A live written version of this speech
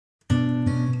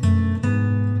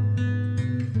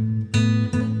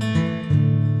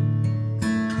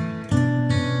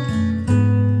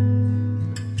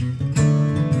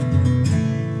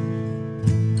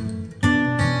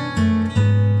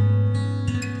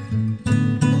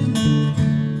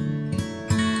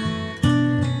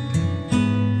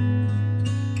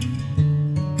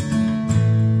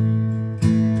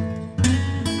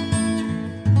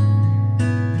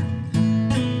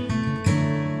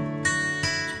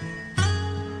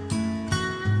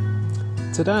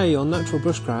Today on Natural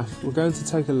Bushcraft we're going to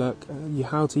take a look at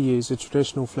how to use a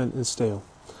traditional flint and steel.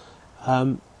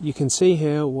 You can see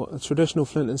here what a traditional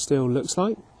flint and steel looks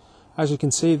like. As you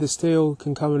can see, the steel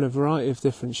can come in a variety of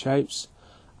different shapes,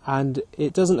 and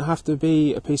it doesn't have to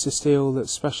be a piece of steel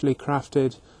that's specially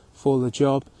crafted for the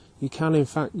job. You can in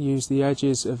fact use the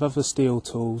edges of other steel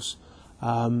tools,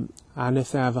 and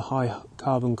if they have a high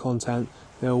carbon content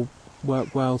they'll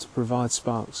work well to provide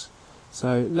sparks.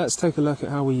 So let's take a look at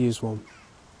how we use one.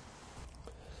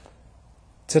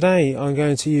 Today I'm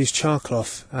going to use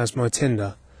charcloth as my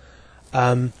tinder.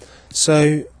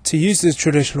 So to use the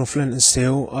traditional flint and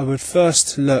steel, I would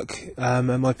first look at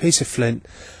my piece of flint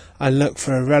and look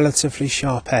for a relatively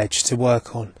sharp edge to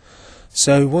work on.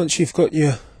 So once you've got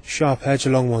your sharp edge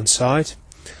along one side,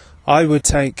 I would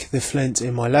take the flint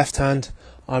in my left hand.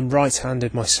 I'm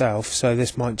right-handed myself, so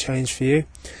this might change for you.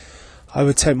 I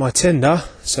would take my tinder,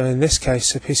 so in this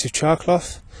case a piece of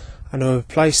charcloth, and I would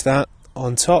place that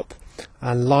on top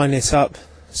and line it up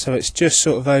so it's just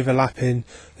sort of overlapping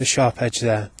the sharp edge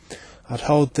there. I'd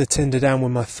hold the tinder down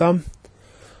with my thumb,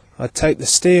 I'd take the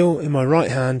steel in my right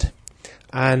hand,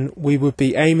 and we would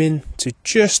be aiming to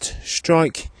just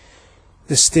strike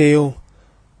the steel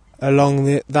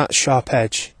along that sharp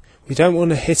edge. We don't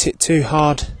want to hit it too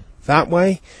hard that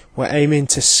way, we're aiming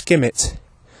to skim it.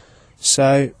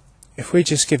 So if we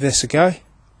just give this a go.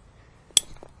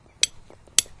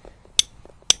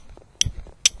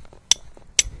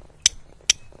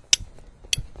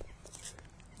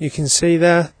 You can see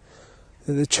there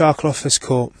that the charcloth has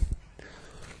caught.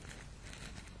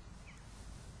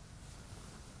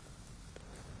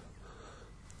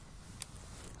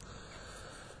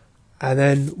 And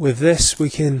then with this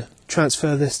we can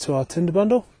transfer this to our tinder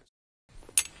bundle.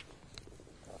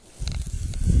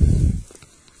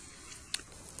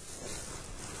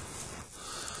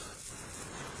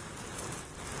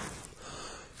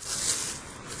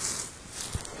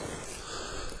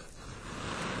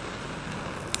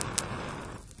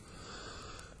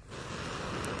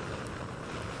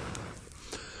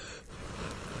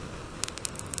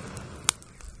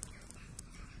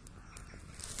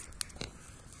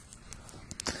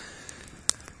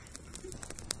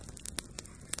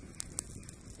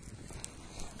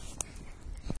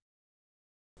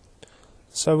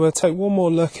 So we'll take one more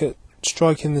look at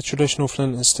striking the traditional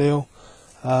flint and steel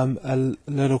a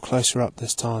little closer up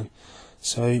this time.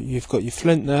 So you've got your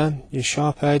flint there, your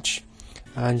sharp edge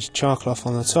and your charcloth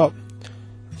on the top,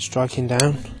 striking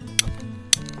down.